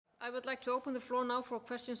I would like to open the floor now for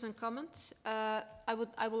questions and comments. I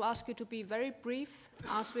will ask you to be very brief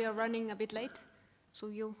as we are running a bit late. So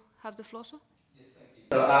you have the floor, sir. Yes, thank you.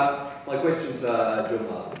 So my question's for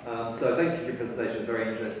Djoomart. So thank you for your presentation,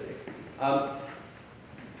 very interesting.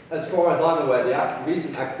 As far as I'm aware, the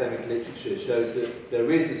recent academic literature shows that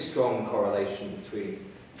there is a strong correlation between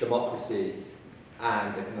democracy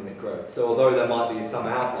and economic growth. So although there might be some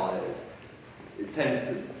outliers,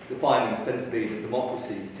 the findings tend to be that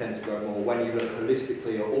democracies tend to grow more when you look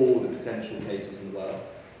holistically at all the potential cases in the world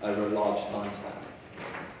over a large time span.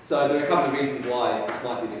 So there are a couple of reasons why this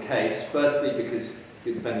might be the case. Firstly, because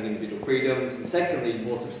you're defending individual freedoms, and secondly,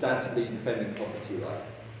 more substantively, defending property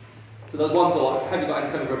rights. So there's one thought, have you got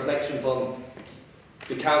any kind of reflections on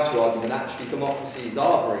the counter-argument, actually democracies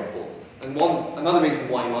are very important? And another reason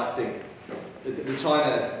why you might think that the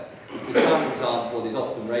China example is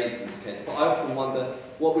often raised in this case, but I often wonder,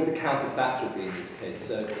 what would the counterfactual be in this case?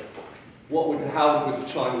 So how would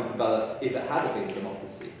China have developed if it had been a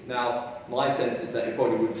democracy? Now, my sense is that it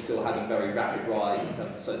probably would have still had a very rapid rise in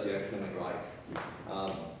terms of socio-economic rights,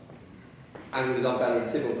 and would have done better in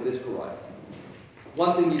civil and political rights.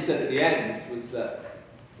 One thing you said at the end was that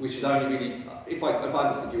we should only really, if I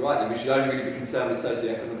understood you rightly, we should only really be concerned with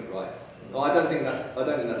socio-economic rights. Well, I don't think that's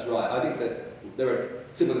right. I think that there are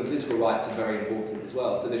civil and political rights are very important as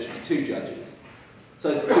well. So there should be two judges.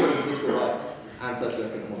 So civil and political rights and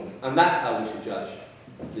socio-economic ones. And that's how we should judge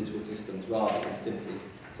political systems rather than simply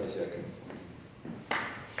socio-economic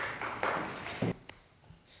ones.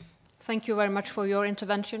 Thank you very much for your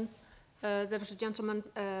intervention. There was a gentleman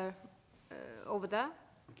over there.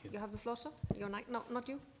 You have the floor, sir? You're no, not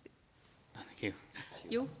you. Thank you.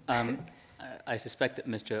 You? I suspect that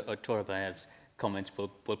Mr. Otorbaev's comments will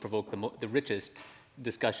provoke the richest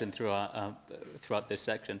discussion throughout this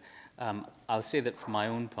section. I'll say that for my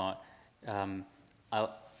own part, I'm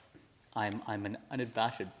an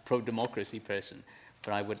unabashed pro-democracy person,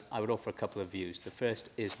 but I would offer a couple of views. The first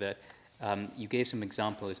is that you gave some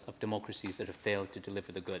examples of democracies that have failed to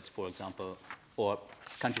deliver the goods, for example, or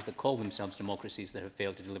countries that call themselves democracies that have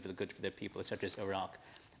failed to deliver the goods for their people, such as Iraq.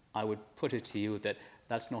 I would put it to you that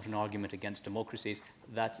that's not an argument against democracies,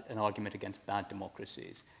 that's an argument against bad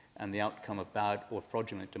democracies. And the outcome of bad or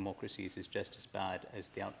fraudulent democracies is just as bad as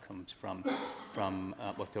the outcomes from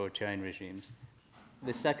authoritarian regimes.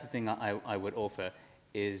 The second thing I would offer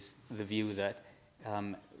is the view that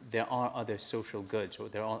there are other social goods, or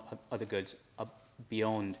there are other goods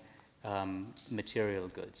beyond material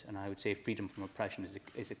goods. And I would say freedom from oppression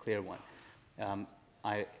is a clear one.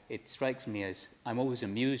 It strikes me as, I'm always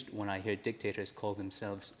amused when I hear dictators call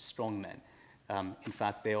themselves strong men. In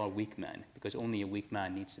fact, they are weak men, because only a weak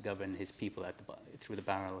man needs to govern his people through the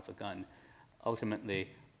barrel of a gun. Ultimately,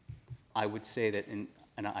 I would say that, and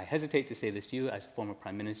I hesitate to say this to you as former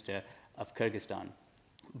Prime Minister of Kyrgyzstan,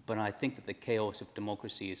 but I think that the chaos of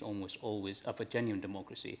democracy is almost always, of a genuine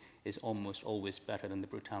democracy, is almost always better than the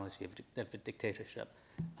brutality of a dictatorship.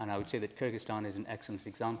 And I would say that Kyrgyzstan is an excellent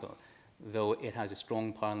example. Though it has a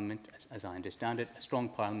strong parliament, as I understand it, a strong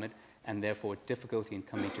parliament, and therefore difficulty in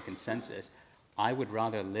coming to consensus, I would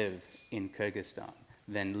rather live in Kyrgyzstan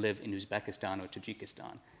than live in Uzbekistan or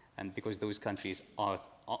Tajikistan, and because those countries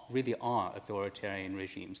really are authoritarian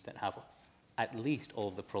regimes that have at least all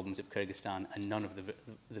of the problems of Kyrgyzstan and none of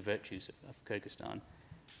the virtues of Kyrgyzstan.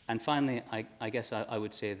 And finally, I guess I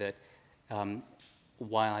would say that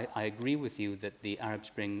while I agree with you that the Arab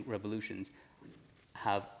Spring revolutions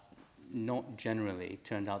have not generally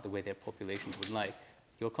turned out the way their populations would like,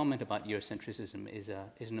 your comment about Eurocentrism is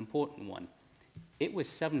an important one.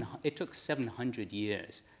 It took 700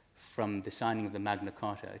 years from the signing of the Magna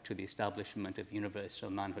Carta to the establishment of universal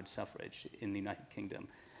manhood suffrage in the United Kingdom.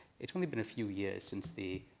 It's only been a few years since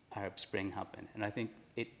the Arab Spring happened, and I think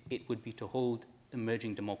it would be to hold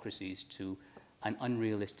emerging democracies to an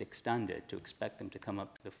unrealistic standard to expect them to come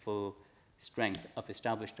up to the full strength of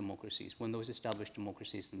established democracies, when those established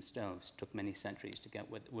democracies themselves took many centuries to get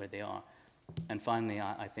where they are. And finally,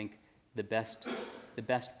 I think the best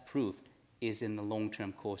proof is in the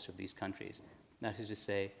long-term course of these countries. That is to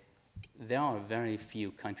say, there are very few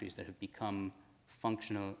countries that have become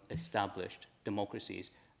functional, established democracies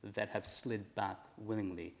that have slid back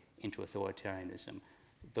willingly into authoritarianism,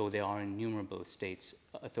 though there are innumerable states,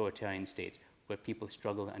 authoritarian states, where people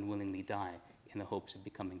struggle and willingly die in the hopes of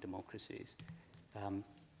becoming democracies.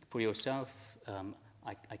 For yourself,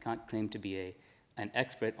 I can't claim to be an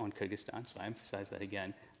expert on Kyrgyzstan, so I emphasize that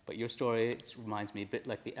again, but your story reminds me a bit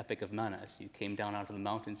like the Epic of Manas. You came down out of the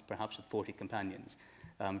mountains, perhaps with 40 companions,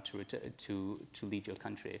 to lead your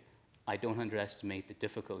country. I don't underestimate the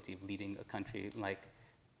difficulty of leading a country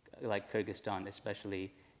like Kyrgyzstan,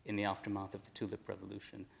 especially in the aftermath of the Tulip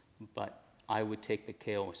Revolution, but I would take the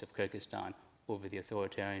chaos of Kyrgyzstan over the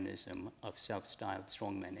authoritarianism of self-styled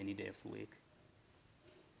strongmen any day of the week.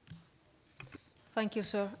 Thank you,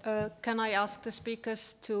 sir. Can I ask the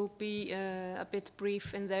speakers to be a bit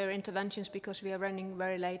brief in their interventions because we are running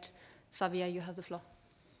very late? Xavier, you have the floor.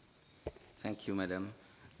 Thank you, madam.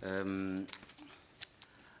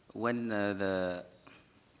 When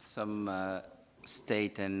some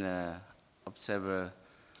state and observer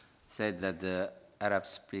said that the Arab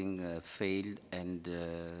Spring failed, and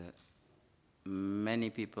many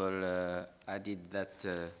people added that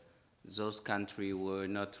those countries were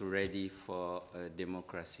not ready for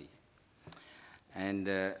democracy. And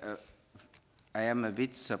I am a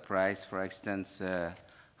bit surprised, for instance,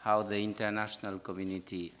 how the international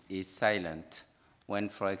community is silent when,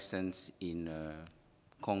 for instance, in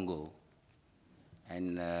Congo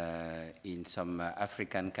and in some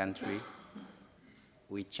African country,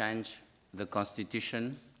 we change the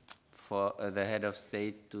constitution for the head of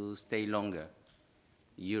state to stay longer.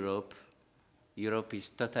 Europe is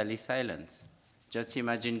totally silent. Just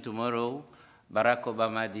imagine tomorrow, Barack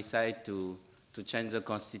Obama decide to change the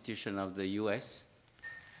constitution of the US.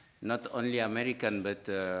 Not only American, but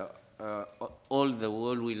all the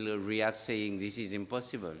world will react saying this is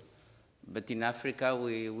impossible. But in Africa,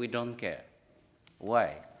 we don't care.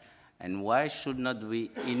 Why? And why should not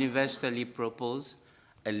we universally propose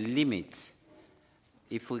a limit,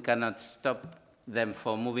 if we cannot stop them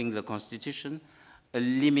from moving the constitution, a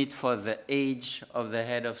limit for the age of the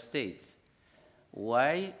head of state?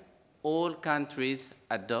 Why all countries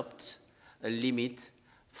adopt a limit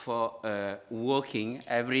for working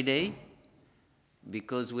every day,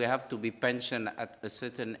 because we have to be pensioned at a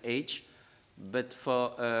certain age, but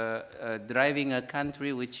for driving a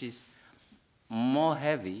country which is more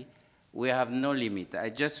heavy, we have no limit. I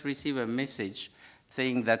just received a message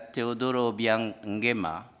saying that Teodoro Obiang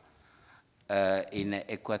Nguema in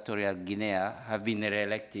Equatorial Guinea have been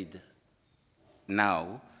re-elected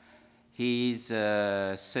now. He is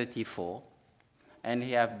 34, and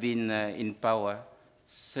he has been in power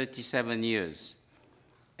 37 years.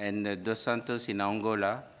 And Dos Santos in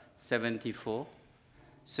Angola, 74,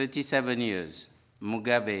 37 years.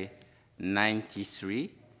 Mugabe, 93,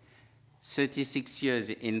 36 years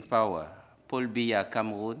in power. Paul Biya,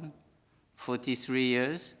 Cameroon, 43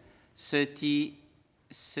 years,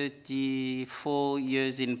 34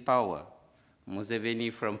 years in power.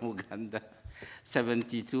 Museveni from Uganda,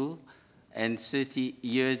 72, and 30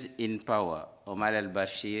 years in power. Omar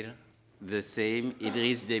al-Bashir, the same.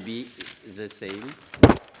 Idriss Déby, the same.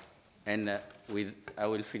 And I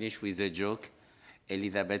will finish with a joke.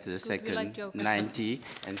 Elizabeth II, like 90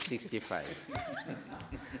 and 65.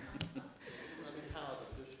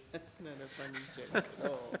 That's not a funny joke.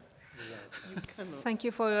 Oh. Thank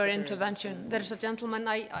you for your intervention. There's a gentleman,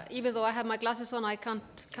 even though I have my glasses on, I can't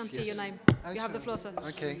see your name. You have the floor, sir.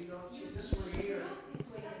 Okay.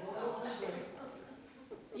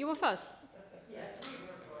 You were first?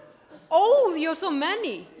 Oh, you're so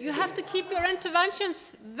many. You have to keep your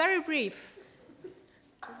interventions very brief.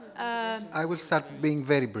 I will start being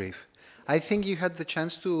very brief. I think you had the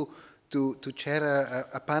chance to chair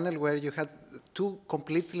a panel where you had two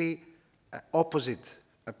completely opposite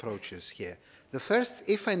approaches here. The first,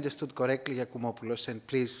 if I understood correctly, Giakoumopoulos, and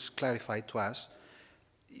please clarify to us,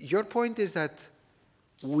 your point is that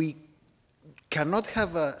we cannot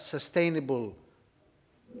have a sustainable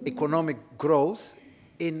economic growth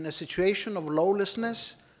in a situation of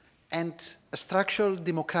lawlessness and a structural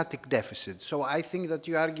democratic deficit. So I think that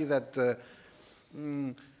you argue that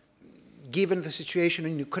given the situation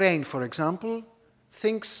in Ukraine, for example,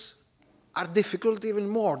 things are difficult, even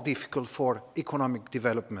more difficult for economic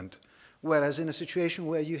development. Whereas in a situation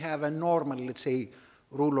where you have a normal, let's say,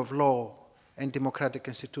 rule of law and democratic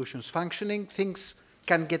institutions functioning, things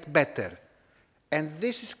can get better. And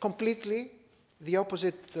this is completely the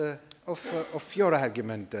opposite of your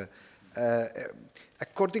argument,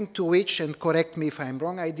 according to which, and correct me if I'm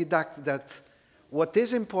wrong, I deduct that what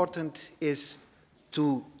is important is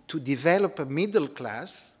to develop a middle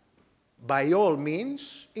class by all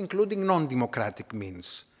means, including non-democratic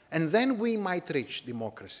means. And then we might reach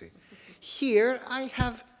democracy. Here, I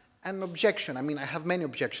have an objection. I mean, I have many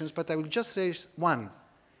objections, but I will just raise one.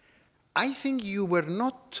 I think you were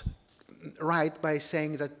not right by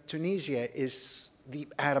saying that Tunisia is the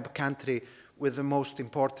Arab country with the most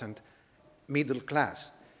important middle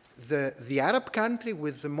class. The Arab country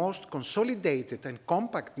with the most consolidated and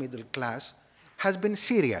compact middle class has been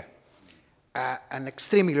Syria, an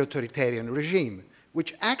extremely authoritarian regime,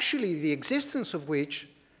 which actually the existence of which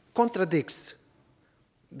contradicts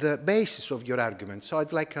the basis of your argument. So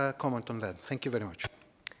I'd like a comment on that. Thank you very much.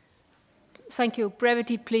 Thank you.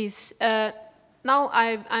 Brevity, please. Now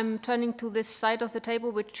I'm turning to this side of the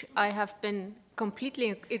table, which I have been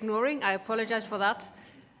completely ignoring. I apologize for that.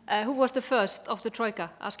 Who was the first of the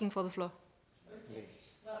Troika asking for the floor?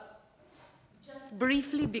 Just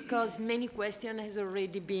briefly, because many questions has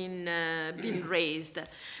already been raised.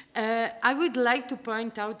 I would like to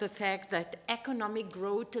point out the fact that economic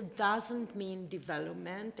growth doesn't mean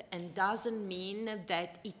development and doesn't mean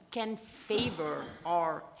that it can favor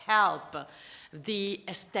or help the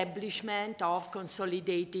establishment of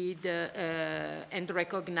consolidated and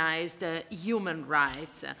recognized human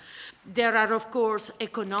rights. There are, of course,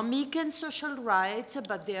 economic and social rights,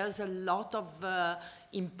 but there's a lot of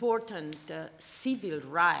important civil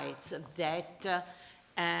rights that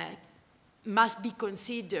must be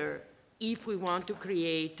considered if we want to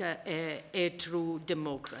create a true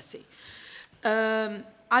democracy.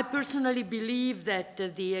 I personally believe that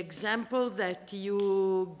the example that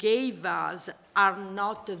you gave us are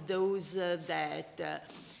not those that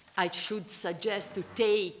I should suggest to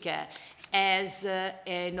take as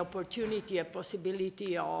an opportunity, a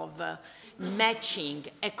possibility of matching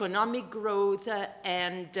economic growth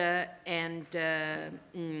and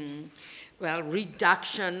well,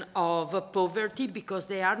 reduction of poverty, because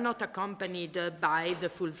they are not accompanied by the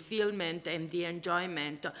fulfillment and the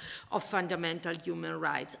enjoyment of fundamental human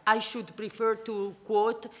rights. I should prefer to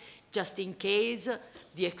quote, just in case,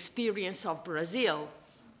 the experience of Brazil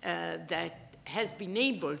that has been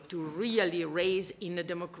able to really raise in a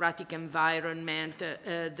democratic environment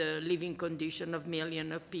the living condition of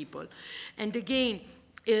millions of people. And again,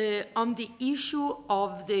 on the issue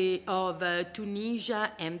of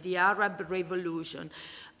Tunisia and the Arab Revolution,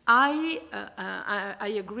 I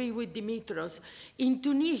agree with Dimitros. In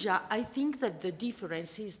Tunisia, I think that the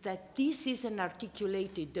difference is that this is an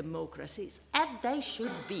articulated democracy, and they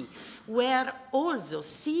should be, where also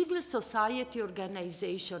civil society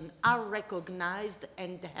organizations are recognized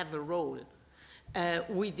and have a role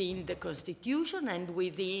within the constitution and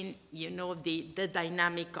within, you know, the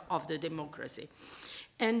dynamic of the democracy.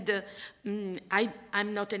 And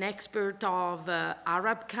I'm not an expert of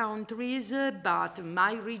Arab countries, but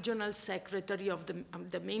my regional secretary of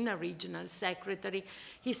the MENA regional secretary,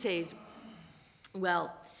 he says,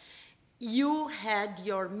 well, you had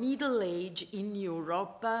your middle age in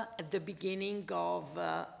Europe at the beginning of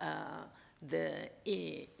the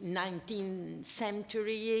 19th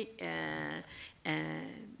century,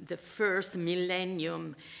 the first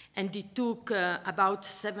millennium, and it took about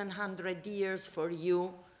 700 years for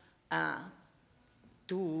you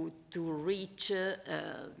to reach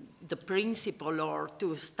the principle, or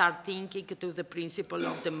to start thinking to the principle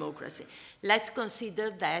of democracy. Let's consider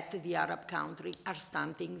that the Arab countries are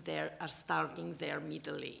starting their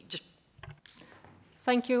middle age.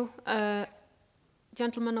 Thank you.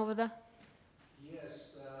 Gentleman over there.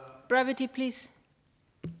 Yes. Brevity, please.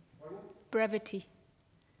 Brevity.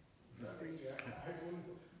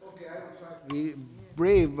 Okay, I will try to be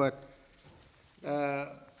brave, but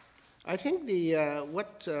I think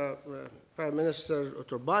what Prime Minister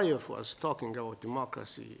Otorbaev was talking about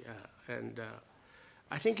democracy, and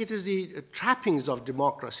I think it is the trappings of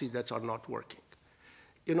democracy that are not working.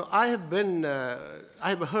 You know, I have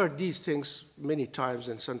heard these things many times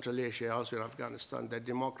in Central Asia, also in Afghanistan, that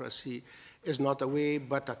democracy is not a way,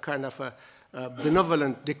 but a kind of a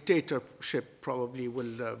benevolent dictatorship probably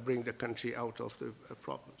will bring the country out of the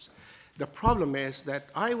problems. The problem is that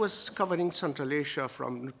I was covering Central Asia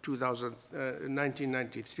from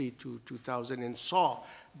 1993 to 2000 and saw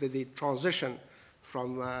the transition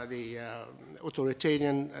from the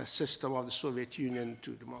authoritarian system of the Soviet Union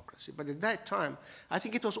to democracy. But at that time, I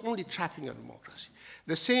think it was only trapping a democracy.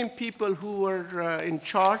 The same people who were in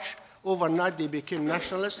charge, overnight they became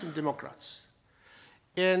nationalists and Democrats.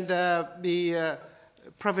 And the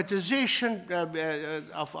privatization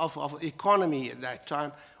of economy at that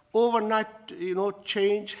time, overnight, you know,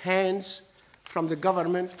 changed hands from the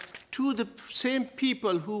government to the same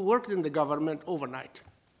people who worked in the government overnight.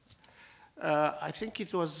 I think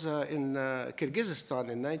it was in Kyrgyzstan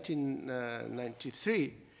in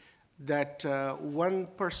 1993 that one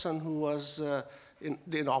person who was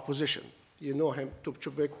in opposition, you know him,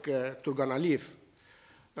 Tupchubek Turganaliyev,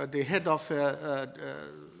 the head of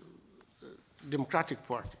Democratic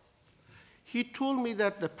Party. He told me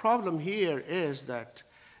that the problem here is that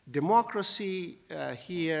democracy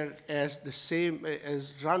here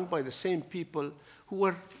is run by the same people who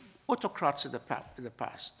were autocrats in the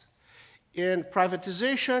past. And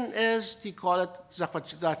privatization is, they call it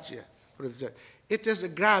zakhvatizatsiya. It is a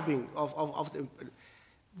grabbing of the.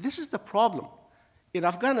 This is the problem. In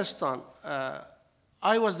Afghanistan,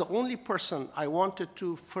 I was the only person I wanted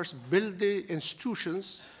to first build the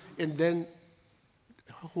institutions and then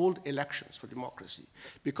hold elections for democracy.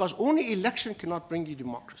 Because only election cannot bring you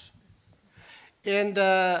democracy. And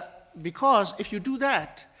because if you do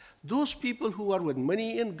that, those people who are with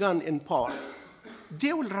money and gun in power,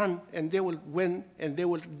 they will run and they will win and they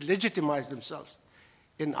will legitimize themselves.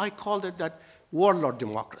 And I called it that warlord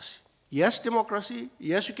democracy. Yes, democracy,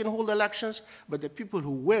 yes, you can hold elections, but the people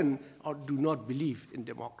who win do not believe in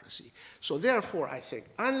democracy. So therefore, I think,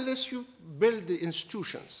 unless you build the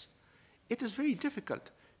institutions, it is very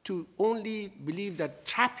difficult to only believe that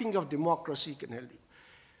trapping of democracy can help you.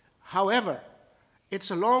 However,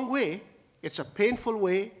 it's a long way, it's a painful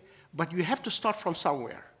way, but you have to start from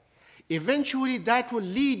somewhere. Eventually, that will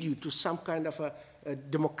lead you to some kind of a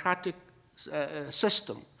democratic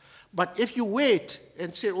system. But if you wait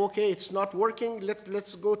and say, okay, it's not working,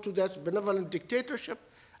 let's go to that benevolent dictatorship,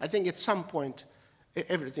 I think at some point,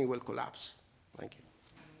 everything will collapse. Thank you.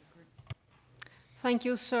 Thank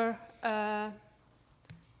you, sir.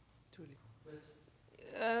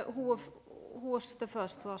 Who was the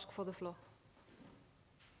first to ask for the floor?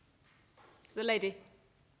 The lady.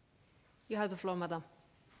 You have the floor, madam.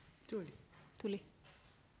 Tuli.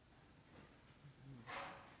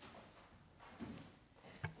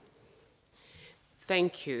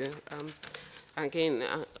 Thank you. Again,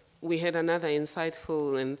 we had another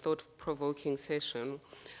insightful and thought-provoking session.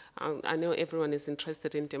 I know everyone is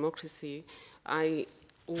interested in democracy. I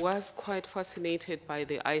was quite fascinated by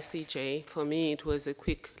the ICJ. For me, it was a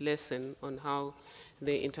quick lesson on how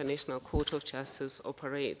the International Court of Justice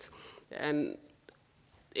operates. And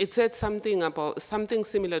it said something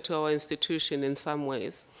similar to our institution in some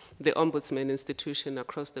ways, the Ombudsman institution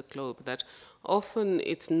across the globe, that often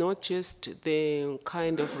it's not just the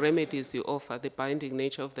kind of remedies you offer, the binding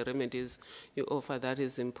nature of the remedies you offer that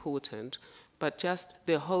is important, but just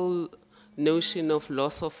the whole notion of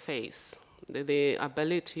loss of face, the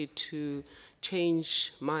ability to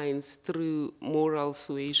change minds through moral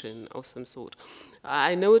suasion of some sort.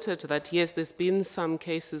 I noted that, yes, there's been some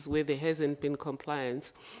cases where there hasn't been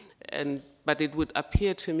compliance, but it would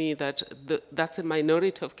appear to me that that's a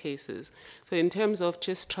minority of cases. So in terms of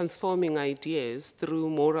just transforming ideas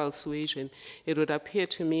through moral suasion, it would appear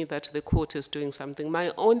to me that the court is doing something.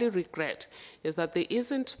 My only regret is that there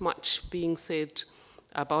isn't much being said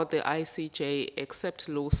about the ICJ except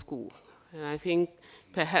law school. And I think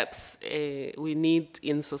perhaps we need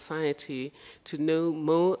in society to know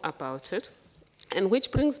more about it. And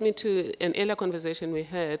which brings me to an earlier conversation we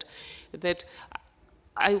had, that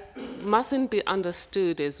I mustn't be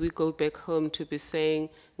understood as we go back home to be saying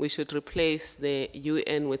we should replace the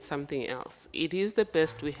UN with something else. It is the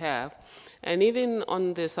best we have. And even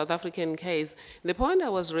on the South African case, the point I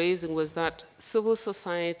was raising was that civil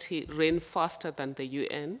society ran faster than the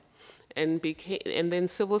UN, and then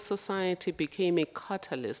civil society became a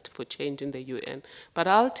catalyst for change in the UN. But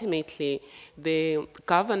ultimately, the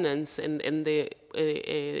governance and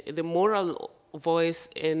the moral voice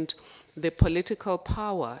and the political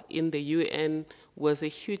power in the UN was a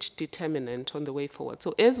huge determinant on the way forward.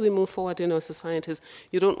 So as we move forward in our societies,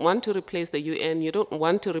 you don't want to replace the UN, you don't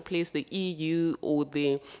want to replace the EU or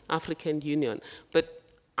the African Union, but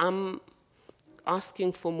I'm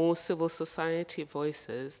asking for more civil society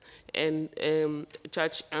voices. And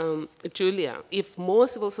Judge Julia, if more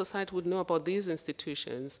civil society would know about these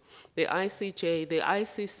institutions, the ICJ, the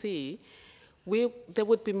ICC, there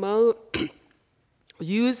would be more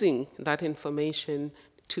using that information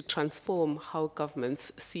to transform how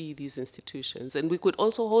governments see these institutions. And we could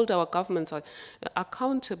also hold our governments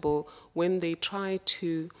accountable when they try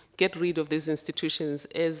to get rid of these institutions,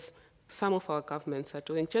 as some of our governments are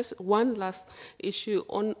doing. Just one last issue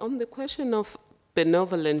on the question of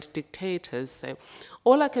benevolent dictators.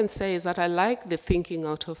 All I can say is that I like the thinking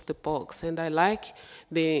out of the box, and I like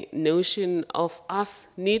the notion of us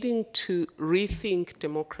needing to rethink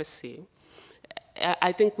democracy.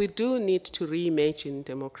 I think we do need to reimagine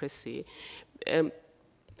democracy.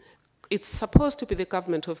 It's supposed to be the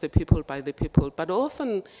government of the people by the people, but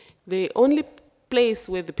often the only place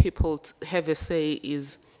where the people have a say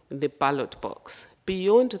is the ballot box.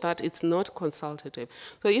 Beyond that, it's not consultative.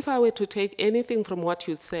 So if I were to take anything from what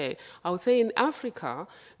you say, I would say in Africa,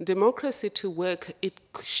 democracy to work, it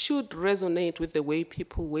should resonate with the way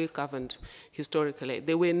people were governed historically.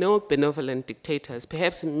 There were no benevolent dictators.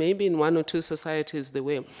 Perhaps maybe in one or two societies there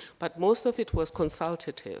were, but most of it was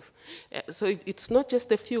consultative. So it's not just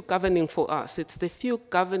the few governing for us, it's the few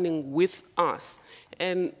governing with us.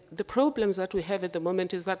 And the problems that we have at the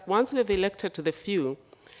moment is that once we've elected the few,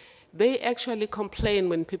 they actually complain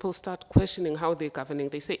when people start questioning how they're governing.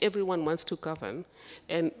 They say everyone wants to govern,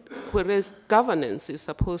 and whereas governance is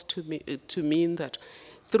supposed to mean that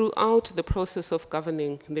throughout the process of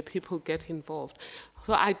governing, the people get involved.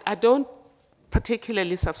 So I don't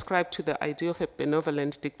particularly subscribe to the idea of a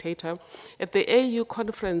benevolent dictator. At the AU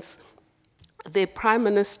conference, the Prime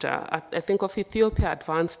Minister, I think of Ethiopia,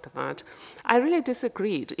 advanced that. I really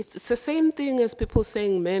disagreed. It's the same thing as people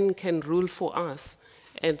saying men can rule for us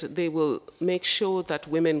and they will make sure that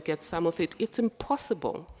women get some of it. It's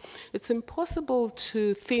impossible. It's impossible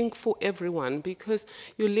to think for everyone because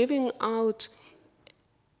you're living out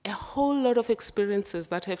a whole lot of experiences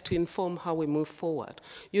that have to inform how we move forward.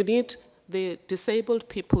 You need the disabled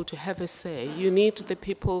people to have a say. You need the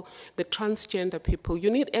people, the transgender people, you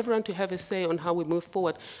need everyone to have a say on how we move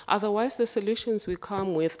forward. Otherwise, the solutions we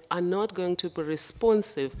come with are not going to be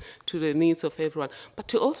responsive to the needs of everyone. But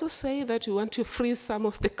to also say that you want to freeze some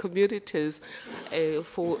of the communities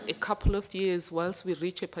for a couple of years whilst we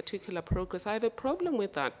reach a particular progress, I have a problem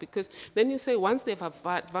with that because then you say once they've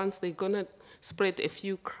advanced, they're going to spread a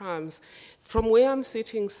few crumbs. From where I'm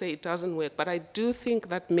sitting, say it doesn't work, but I do think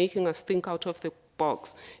that making us think out of the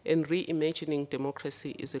box and reimagining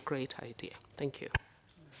democracy is a great idea. Thank you.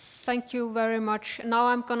 Thank you very much. Now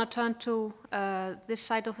I'm going to turn to this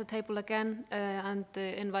side of the table again and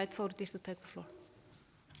invite Þórdís to take the floor.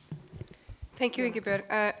 Thank you, Ingibjörg.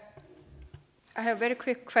 I have a very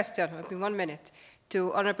quick question, in 1 minute,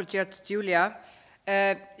 to Honourable Judge Julia.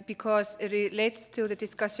 Because it relates to the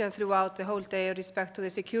discussion throughout the whole day with respect to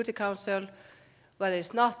the Security Council, whether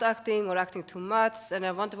it's not acting or acting too much, and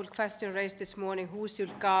a wonderful question raised this morning, who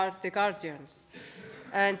should guard the guardians?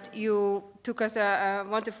 And you took us a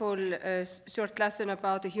wonderful short lesson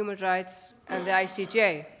about the human rights and the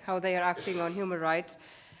ICJ, how they are acting on human rights.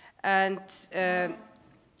 And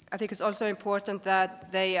I think it's also important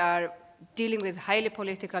that they are dealing with highly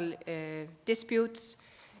political disputes.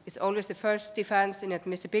 It's always the first defense in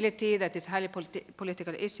admissibility that this highly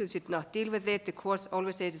political issue should not deal with it. The courts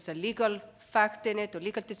always say there's a legal fact in it or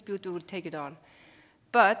legal dispute, we will take it on.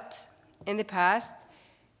 But in the past,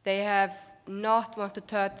 they have not wanted to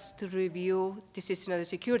touch to review decision of the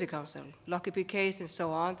Security Council, Lockerbie case and so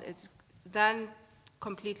on. It's then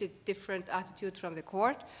completely different attitude from the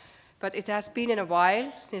court. But it has been in a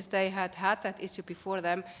while since they had that issue before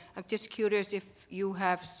them. I'm just curious if you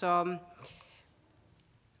have some,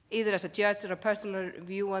 either as a judge or a personal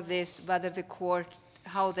view on this, whether the court,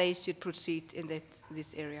 how they should proceed in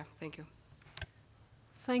this area. Thank you.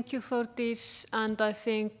 Thank you, Þórdís. And I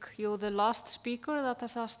think you're the last speaker that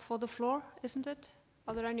has asked for the floor, isn't it?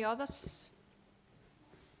 Are there any others?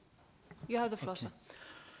 You have the floor, sir.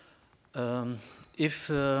 If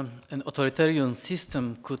an authoritarian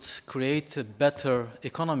system could create better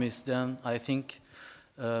economies, then I think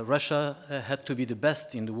Russia had to be the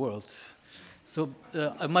best in the world. So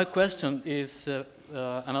my question is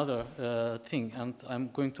another thing, and I'm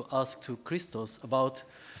going to ask to Christos about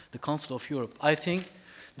the Council of Europe. I think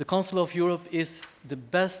the Council of Europe is the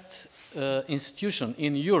best institution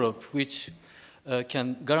in Europe which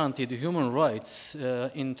can guarantee the human rights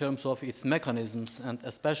in terms of its mechanisms and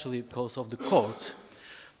especially because of the court.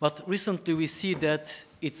 But recently we see that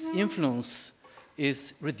its influence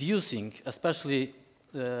is reducing, especially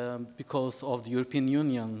because of the European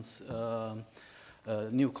Union's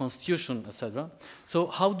new constitution, etc. So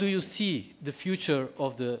how do you see the future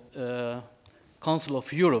of the Council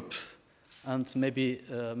of Europe? And maybe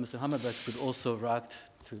Mr. Hammerberg could also react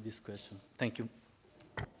to this question. Thank you.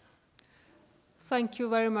 Thank you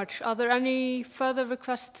very much. Are there any further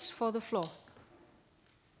requests for the floor?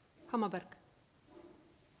 Hammerberg,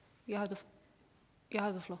 you have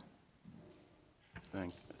the floor.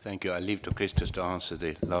 Thank you. I leave to Christos to answer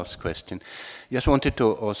the last question. Just wanted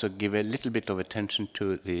to also give a little bit of attention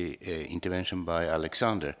to the intervention by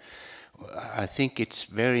Alexander. I think it's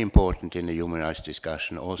very important in the human rights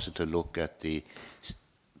discussion also to look at the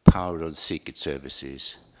power of the secret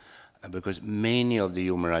services, because many of the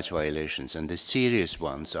human rights violations, and the serious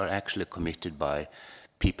ones, are actually committed by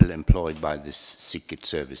people employed by the secret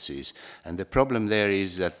services. And the problem there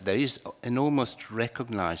is that there is an almost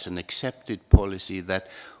recognized and accepted policy that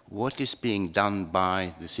what is being done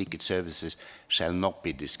by the secret services shall not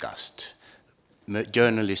be discussed.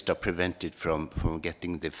 Journalists are prevented from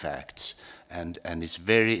getting the facts, and it's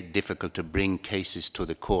very difficult to bring cases to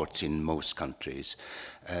the courts in most countries.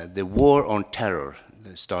 The war on terror,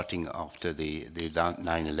 starting after the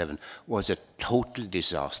 9/11, was a total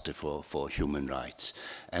disaster for human rights.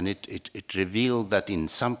 And it revealed that in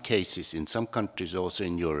some cases, in some countries also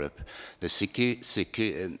in Europe, the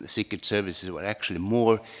secret services were actually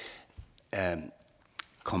more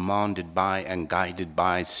commanded by and guided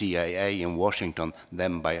by CIA in Washington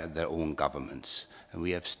than by their own governments. And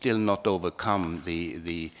we have still not overcome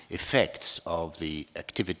the effects of the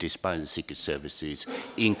activities by the secret services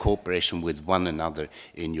in cooperation with one another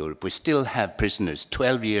in Europe. We still have prisoners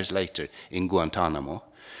 12 years later in Guantanamo.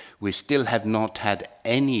 We still have not had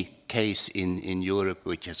any case in Europe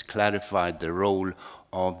which has clarified the role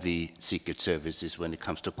of the secret services when it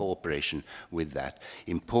comes to cooperation with that.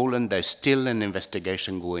 In Poland, there's still an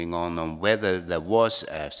investigation going on whether there was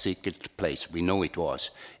a secret place, we know it was,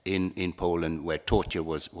 in Poland where torture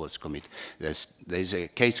was committed. There's a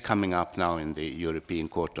case coming up now in the European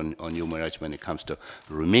Court on Human Rights when it comes to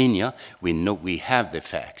Romania. We know we have the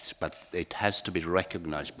facts, but it has to be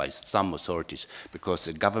recognized by some authorities because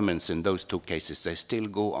the governments in those two cases, they still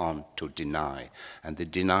go on to deny, and the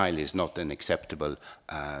denial is not an acceptable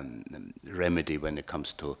remedy when it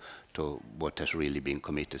comes to what has really been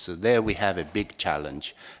committed. So there we have a big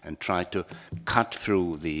challenge and try to cut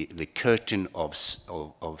through the curtain of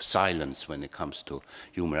silence when it comes to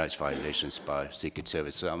human rights violations by secret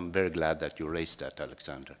service. So I'm very glad that you raised that,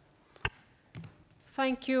 Alexander.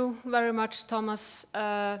 Thank you very much, Thomas.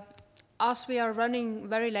 As we are running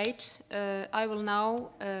very late, I will now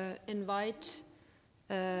invite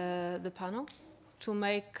the panel to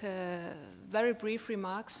make very brief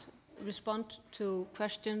remarks, respond to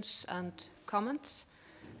questions and comments.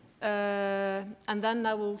 And then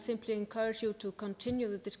I will simply encourage you to continue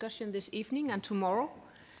the discussion this evening and tomorrow,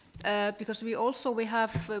 because we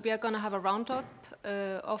are going to have a roundup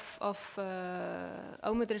of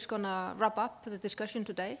Omid is going to wrap up the discussion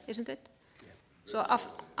today, isn't it? Yeah. So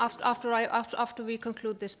after we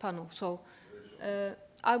conclude this panel, so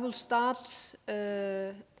I will start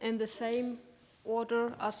in the same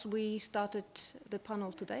order as we started the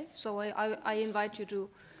panel today. So I invite you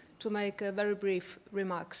to make very brief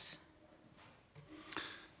remarks.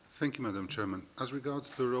 Thank you, Madam Chairman. As regards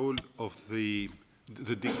the role of the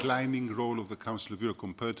declining role of the Council of Europe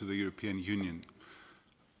compared to the European Union,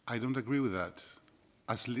 I don't agree with that,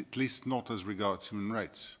 at least not as regards human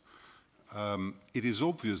rights. It is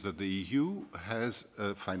obvious that the EU has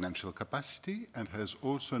a financial capacity and has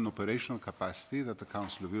also an operational capacity that the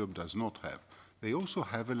Council of Europe does not have. They also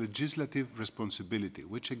have a legislative responsibility,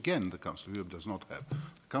 which again the Council of Europe does not have.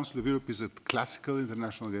 The Council of Europe is a classical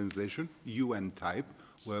international organization, UN type,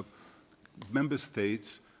 where member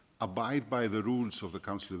states abide by the rules of the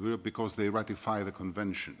Council of Europe because they ratify the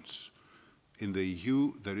conventions. In the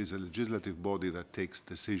EU, there is a legislative body that takes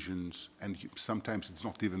decisions, and sometimes it's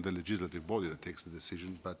not even the legislative body that takes the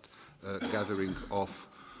decision, but a gathering of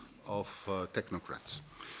technocrats.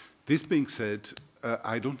 This being said,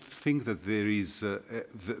 I don't think that there is,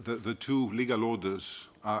 the two legal orders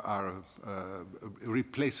are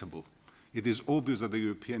replaceable. It is obvious that the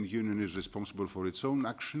European Union is responsible for its own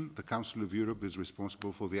action. The Council of Europe is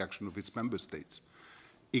responsible for the action of its member states,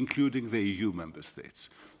 including the EU member states.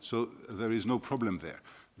 So there is no problem there.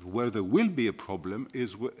 Where there will be a problem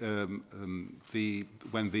is when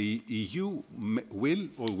the EU will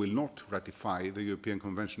or will not ratify the European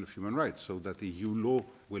Convention of Human Rights, so that the EU law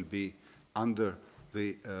will be under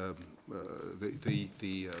the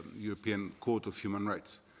European Court of Human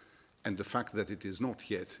Rights. And the fact that it is not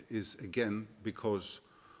yet is, again, because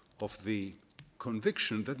of the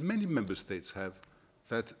conviction that many member states have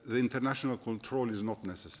that the international control is not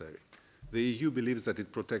necessary. The EU believes that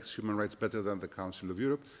it protects human rights better than the Council of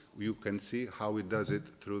Europe. You can see how it does it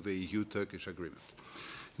through the EU-Turkish agreement.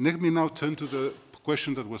 Let me now turn to the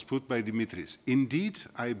question that was put by Dimitris. Indeed,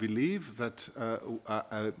 I believe that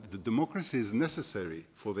the democracy is necessary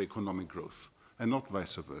for the economic growth, and not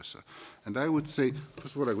vice versa. And I would say,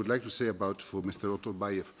 first of all, I would like to say for Mr.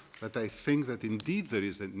 Otorbaev, that I think that indeed there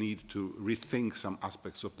is a need to rethink some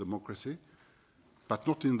aspects of democracy, but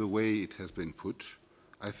not in the way it has been put.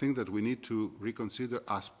 I think that we need to reconsider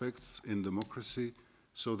aspects in democracy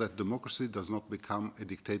so that democracy does not become a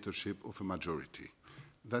dictatorship of a majority.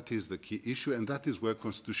 That is the key issue, and that is where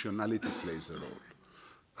constitutionality plays a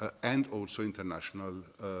role, and also international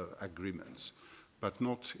agreements, but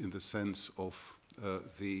not in the sense of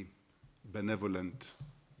the benevolent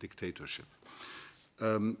dictatorship.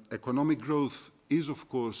 Economic growth is, of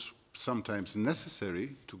course, sometimes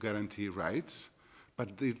necessary to guarantee rights,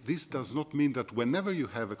 but this does not mean that whenever you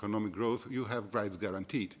have economic growth, you have rights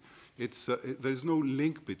guaranteed. There is no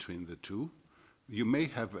link between the two. You may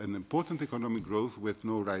have an important economic growth with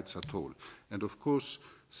no rights at all. And of course,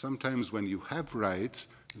 sometimes when you have rights,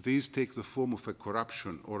 these take the form of a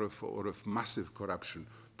corruption or of massive corruption,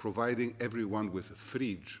 providing everyone with a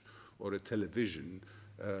fridge or a television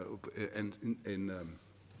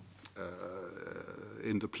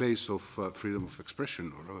in the place of freedom of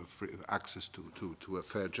expression or access to a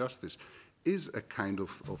fair justice is a kind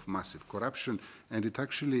of massive corruption, and it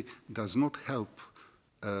actually does not help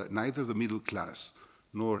neither the middle class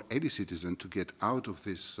nor any citizen to get out of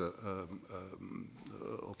this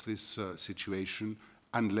situation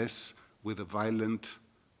unless with a violent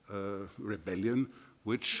rebellion,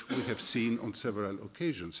 which we have seen on several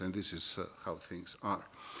occasions, and this is how things are.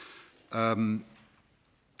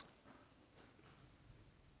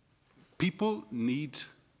 People need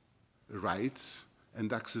rights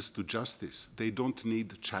and access to justice. They don't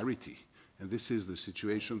need charity. And this is the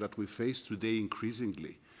situation that we face today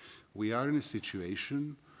increasingly. We are in a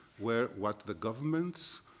situation where what the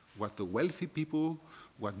governments, what the wealthy people,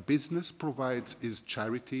 what business provides is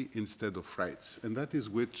charity instead of rights. And that is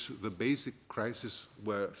the basic crisis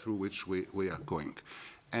through which we are going.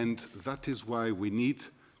 And that is why we need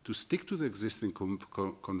to stick to the existing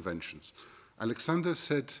conventions. Alexander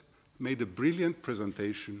made a brilliant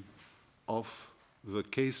presentation of the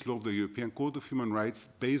case law of the European Court of Human Rights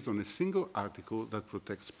based on a single article that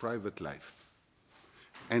protects private life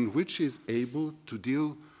and which is able to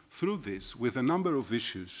deal through this with a number of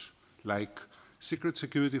issues like secret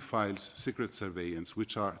security files, secret surveillance,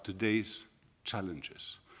 which are today's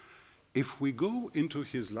challenges. If we go into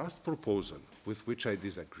his last proposal, with which I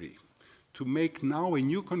disagree, to make now a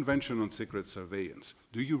new convention on secret surveillance,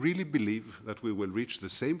 do you really believe that we will reach the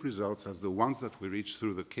same results as the ones that we reached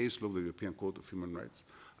through the case law of the European Court of Human Rights?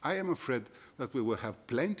 I am afraid that we will have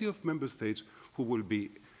plenty of member states who will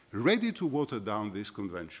be ready to water down this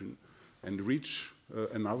convention and reach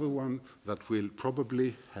another one that will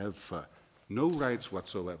probably have no rights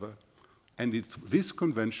whatsoever. And this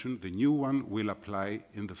convention, the new one, will apply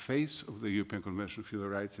in the face of the European Convention of Human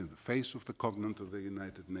Rights, in the face of the Covenant of the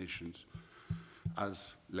United Nations,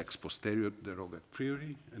 as lex posterior derogat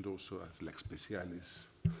priori, and also as lex specialis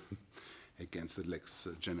against the lex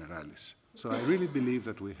generalis. So I really believe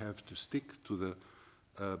that we have to stick to the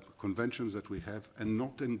conventions that we have and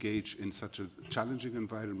not engage in such a challenging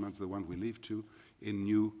environment, the one we live to, in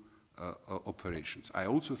new operations. I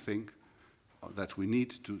also think that we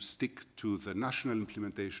need to stick to the national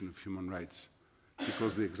implementation of human rights,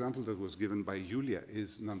 because the example that was given by Julia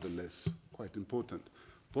is nonetheless quite important.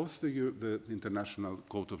 Both the International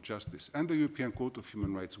Court of Justice and the European Court of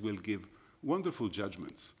Human Rights will give wonderful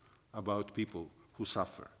judgments about people who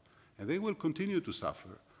suffer. And they will continue to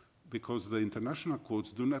suffer because the international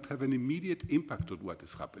courts do not have an immediate impact on what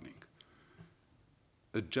is happening.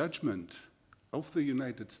 A judgment of the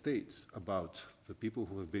United States about the people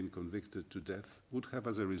who have been convicted to death would have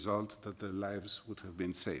as a result that their lives would have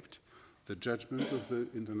been saved. The judgment of the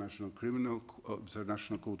International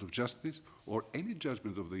Court of Justice or any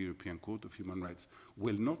judgment of the European Court of Human Rights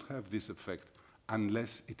will not have this effect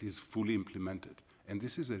unless it is fully implemented. And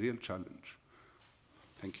this is a real challenge.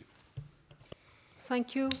 Thank you.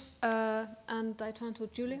 Thank you. And I turn to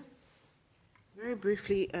Julia. Very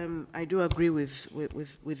briefly, I do agree with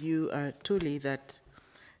you, Tuli, that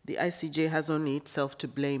the ICJ has only itself to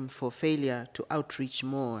blame for failure to outreach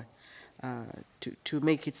more, to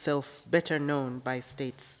make itself better known by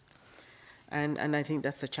states. And I think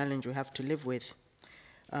that's a challenge we have to live with.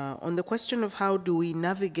 On the question of how do we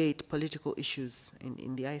navigate political issues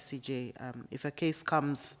in the ICJ, if a case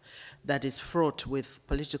comes that is fraught with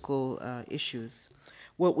political issues,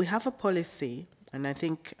 well, we have a policy, and I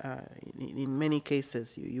think in many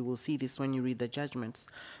cases, you will see this when you read the judgments,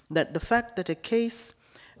 that the fact that a case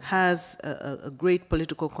has a great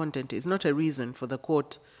political content is not a reason for the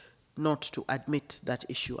court not to admit that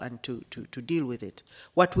issue and to deal with it.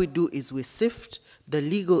 What we do is we sift the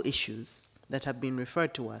legal issues that have been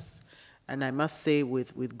referred to us, and I must say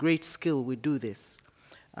with great skill we do this,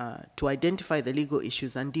 to identify the legal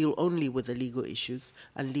issues and deal only with the legal issues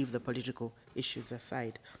and leave the political issues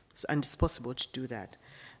aside. So, and it's possible to do that.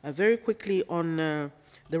 Very quickly on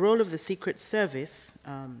the role of the Secret Service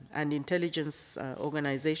and intelligence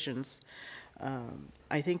organizations,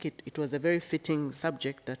 I think it was a very fitting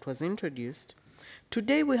subject that was introduced.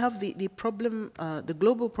 Today we have the problem, the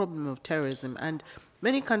global problem of terrorism, and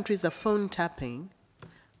many countries are phone tapping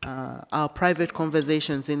our private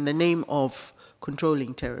conversations in the name of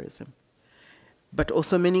controlling terrorism. But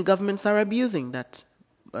also many governments are abusing that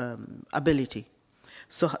ability.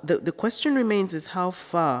 So the question remains is how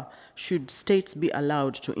far should states be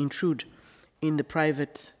allowed to intrude in the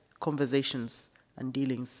private conversations and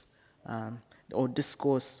dealings or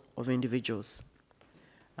discourse of individuals?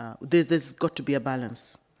 There's got to be a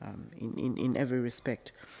balance in every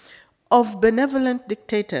respect. Of benevolent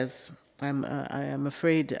dictators, I am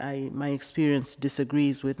afraid my experience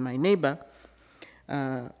disagrees with my neighbor.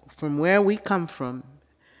 from where we come from,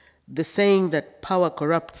 the saying that power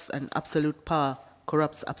corrupts and absolute power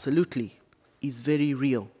corrupts absolutely is very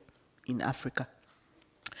real in Africa.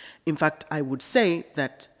 In fact, I would say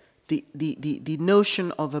that the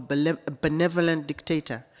notion of a benevolent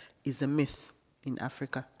dictator is a myth in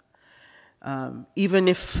Africa. Even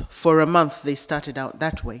if for a month they started out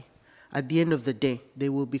that way, at the end of the day, they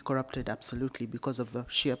will be corrupted absolutely because of the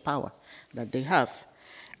sheer power that they have.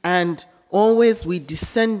 And always we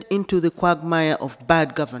descend into the quagmire of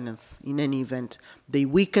bad governance in any event. They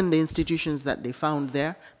weaken the institutions that they found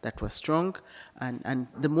there that were strong, and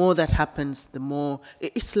the more that happens, the more,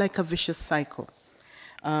 it's like a vicious cycle.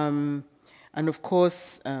 And of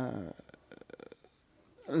course,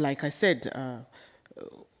 like I said,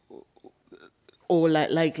 or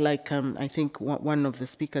I think one of the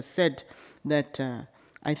speakers said, that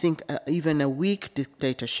I think even a weak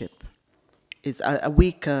dictatorship is a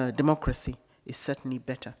weak democracy is certainly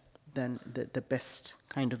better than the best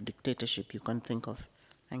kind of dictatorship you can think of.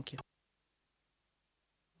 Thank you.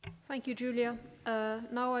 Thank you, Julia.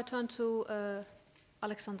 Now I turn to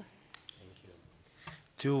Alexander. Thank you.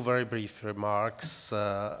 Two very brief remarks.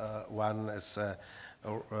 One is a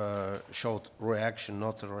short reaction,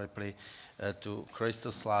 not a reply, to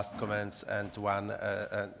Christos' last comments, and one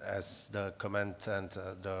as the comment and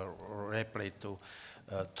the reply to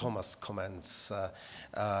Thomas' comments.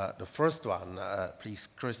 The first one, please,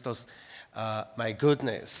 Christos. My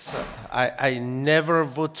goodness, I never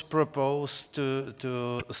would propose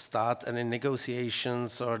to start any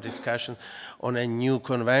negotiations or discussion on a new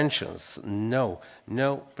conventions. No,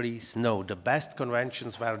 please, no. The best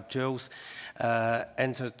conventions were those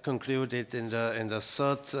concluded in the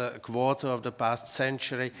third quarter of the past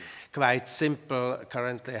century. Quite simple,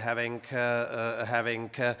 currently having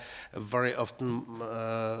very often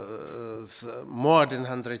more than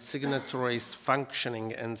 100 signatories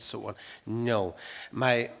functioning and so on. No,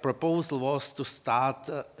 my proposal was to start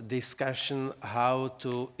a discussion how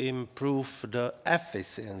to improve the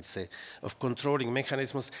efficiency of controlling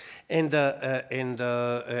mechanisms in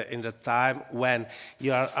the time when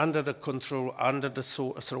you are under the control, under the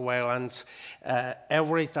surveillance.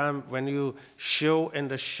 Every time when you show in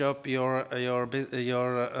the shop your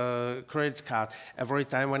credit card, every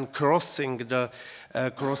time when crossing the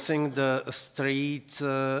street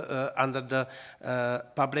under the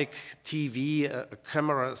public TV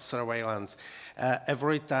camera surveillance,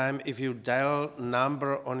 every time if you dial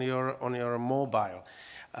number on your mobile,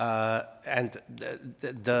 and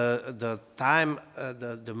the time,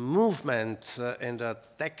 the movement in the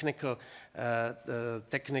technical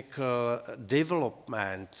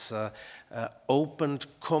development opened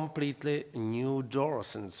completely new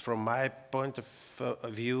doors, and from my point of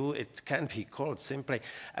view, it can be called simply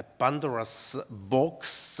a Pandora's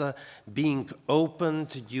box being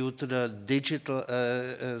opened due to the digital,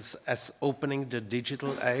 as opening the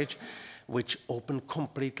digital age, which open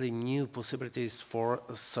completely new possibilities for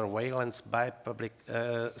surveillance by public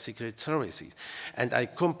secret services. And I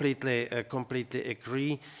completely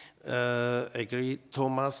agree,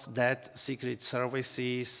 Thomas, that secret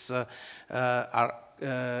services are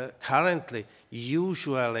currently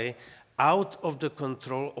usually out of the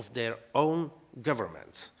control of their own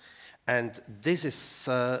governments. And this is,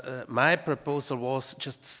 my proposal was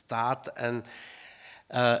just start an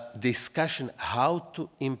discussion how to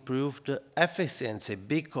improve the efficiency,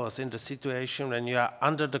 because in the situation when you are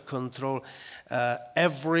under the control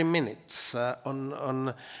every minute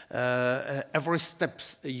on every step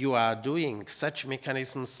you are doing, such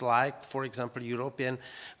mechanisms like, for example, European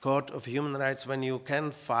Court of Human Rights, when you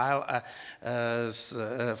can file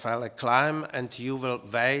a claim and you will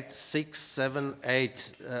wait 6, 7,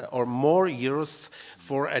 8 or more years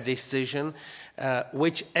for a decision,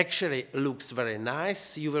 which actually looks very nice.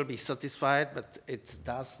 You will be satisfied, but it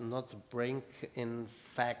does not bring, in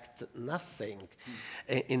fact, nothing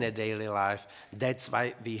in a daily life. That's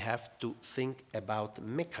why we have to think about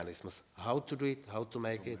mechanisms, how to do it, how to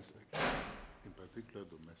make domestic. it. In particular,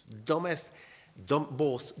 domestic.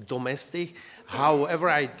 Both domestic. However,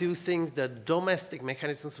 I do think that domestic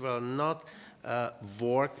mechanisms will not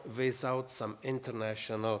work without some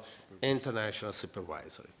international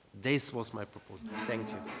supervisory. This was my proposal. Thank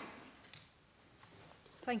you.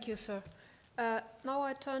 Thank you, sir. Now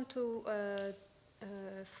I turn to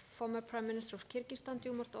former Prime Minister of Kyrgyzstan,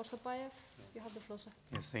 Djoomart Otorbaev. You have the floor, sir.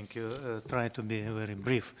 Yes, thank you. Try to be very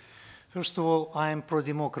brief. First of all, I am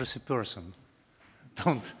pro-democracy person.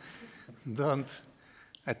 Don't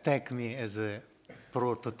attack me as a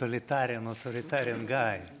pro-totalitarian, authoritarian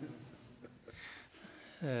guy.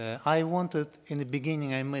 I wanted, in the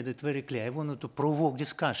beginning, I made it very clear, I wanted to provoke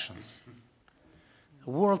discussions.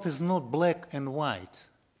 the world is not black and white.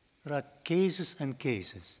 There are cases and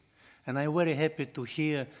cases. And I'm very happy to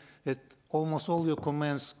hear that almost all your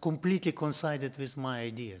comments completely coincided with my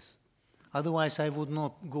ideas. Otherwise, I would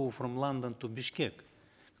not go from London to Bishkek,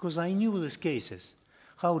 because I knew these cases,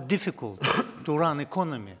 how difficult to run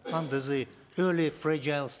economy under the early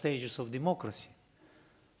fragile stages of democracy.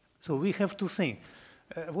 So we have to think.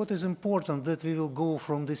 What is important that we will go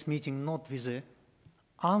from this meeting not with the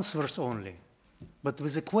answers only, but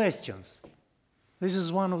with the questions. This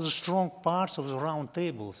is one of the strong parts of the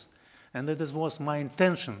roundtables, and that was my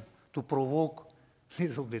intention to provoke a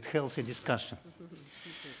little bit healthy discussion.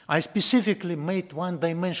 I specifically made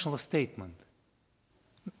one-dimensional statement,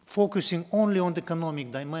 focusing only on the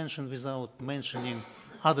economic dimension without mentioning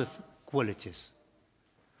other qualities.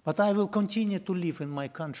 But I will continue to live in my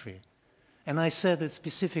country. And I said it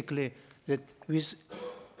specifically that with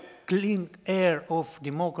clean air of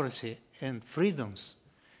democracy and freedoms,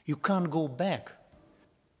 you can't go back.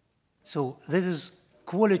 So that is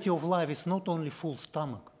quality of life. It's not only full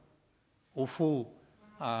stomach or full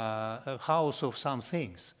house of some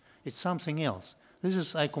things. It's something else. This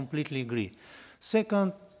is, I completely agree.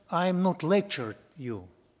 Second, I am not lecturing you.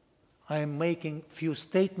 I am making few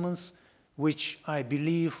statements which I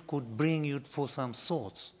believe could bring you for some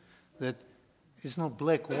thoughts. That it's not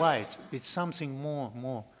black-white. It's something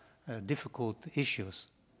more difficult issues.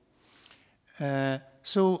 But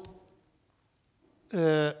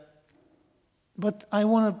I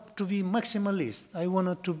wanted to be maximalist. I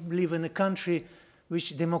wanted to live in a country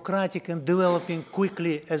which is democratic and developing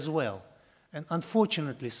quickly as well. And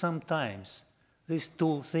unfortunately, sometimes these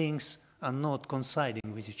two things are not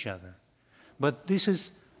coinciding with each other. But this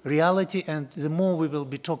is reality, and the more we will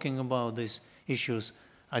be talking about these issues,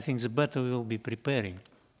 I think the better we will be preparing.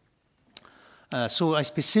 So I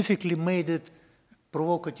specifically made it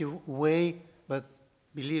provocative way, but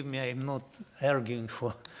believe me, I am not arguing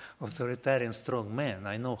for authoritarian strong men.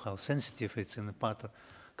 I know how sensitive it's in a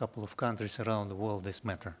couple of countries around the world, this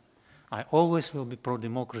matter. I always will be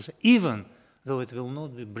pro-democracy, even though it will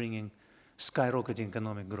not be bringing skyrocketing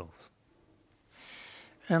economic growth.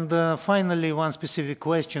 And finally, one specific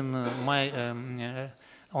question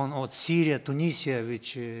on Syria, Tunisia,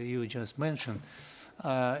 which you just mentioned.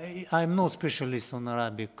 I'm not specialist on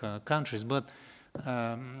Arabic countries, but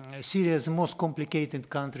Syria is the most complicated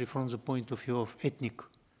country from the point of view of ethnic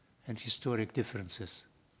and historic differences.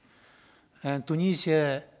 And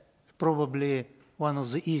Tunisia, probably one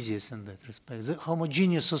of the easiest in that respect. The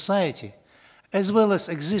homogeneous society, as well as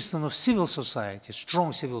existence of civil society,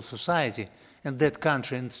 strong civil society in that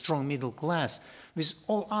country and strong middle class, with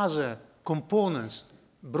all other components,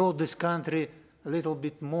 brought this country a little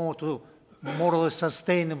bit more to more or less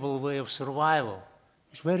sustainable way of survival.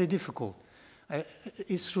 It's very difficult.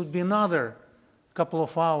 It should be another couple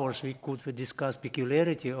of hours we could discuss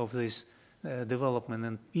peculiarity of this development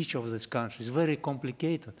in each of these countries. Very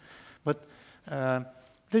complicated. But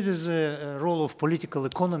this is a role of political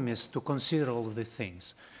economists to consider all of these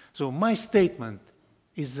things. So my statement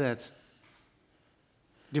is that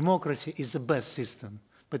democracy is the best system,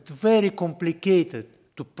 but very complicated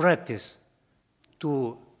to practice,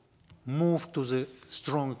 to move to the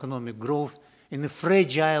strong economic growth in the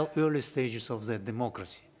fragile early stages of that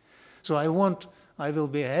democracy. So I will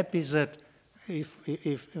be happy that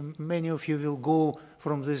if many of you will go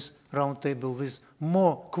from this roundtable with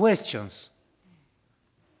more questions,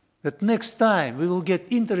 that next time we will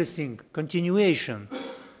get interesting continuation.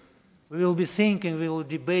 We will be thinking, we will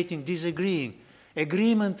be debating, disagreeing.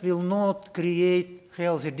 Agreement will not create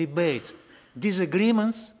healthy debates.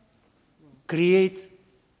 Disagreements create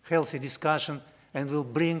healthy discussion and will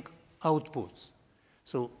bring outputs.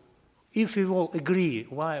 So if we all agree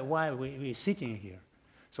why we're sitting here,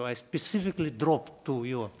 so I specifically dropped to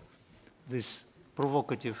you this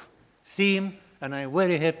provocative theme, and I'm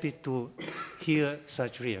very happy to hear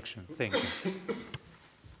such reaction. Thank you.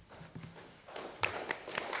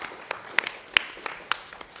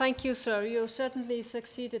 Thank you, sir. You certainly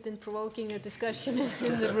succeeded in provoking a discussion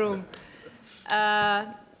in the room.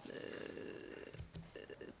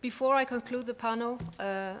 Before I conclude the panel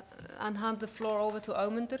and hand the floor over to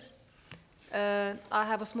Ögmundur, I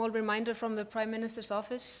have a small reminder from the Prime Minister's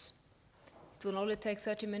office. It will only take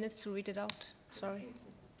 30 minutes to read it out. Sorry.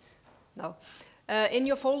 No. In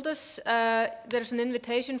your folders, there's an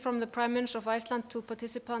invitation from the Prime Minister of Iceland to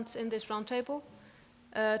participants in this roundtable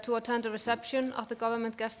to attend a reception at the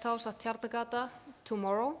government guest house at Tjarnagata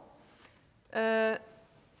tomorrow. There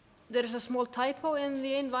is a small typo in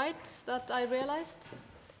the invite that I realized.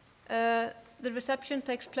 The reception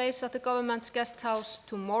takes place at the government guest house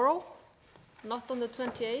tomorrow, not on the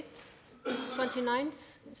 28th,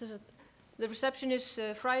 29th. The reception is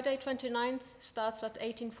Friday, 29th, starts at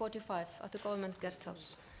 18:45 at the government guest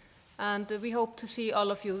house. And we hope to see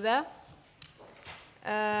all of you there.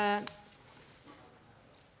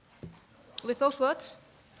 With those words,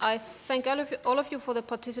 I thank all of you for the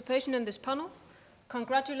participation in this panel,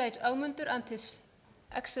 congratulate Ögmundur and his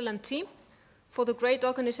excellent team for the great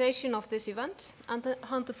organization of this event, and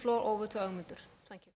hand the floor over to Ögmundur.